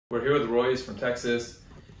We're here with Roy. He's from Texas,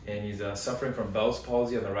 and he's suffering from Bell's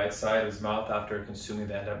palsy on the right side of his mouth after consuming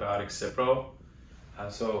the antibiotic Cipro.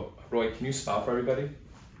 So, Roy, can you smile for everybody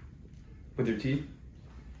with your teeth?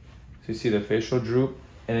 So you see the facial droop,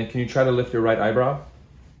 and then can you try to lift your right eyebrow?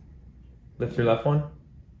 Lift your left one.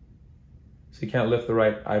 So you can't lift the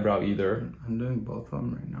right eyebrow either. I'm doing both of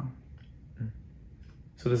them right now.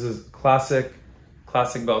 So this is classic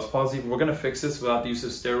Bell's palsy. We're gonna fix this without the use of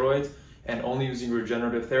steroids and only using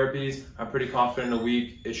regenerative therapies. I'm pretty confident in a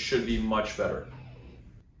week it should be much better.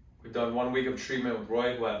 We've done 1 week of treatment with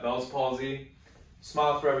Roy, who had Bell's palsy.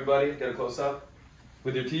 Smile for everybody, get a close up.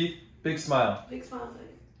 With your teeth, big smile. Big smile,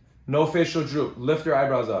 please. No facial droop, lift your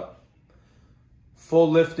eyebrows up.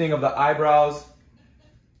 Full lifting of the eyebrows.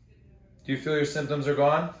 Do you feel your symptoms are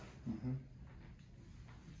gone? Mm-hmm.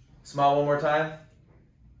 Smile one more time.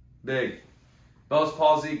 Big. Bell's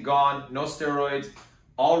palsy, gone, no steroids,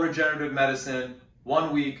 all regenerative medicine,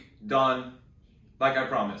 1 week, done, like I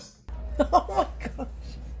promised. Oh my gosh.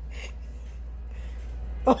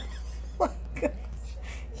 Oh my gosh.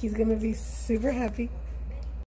 He's gonna be super happy.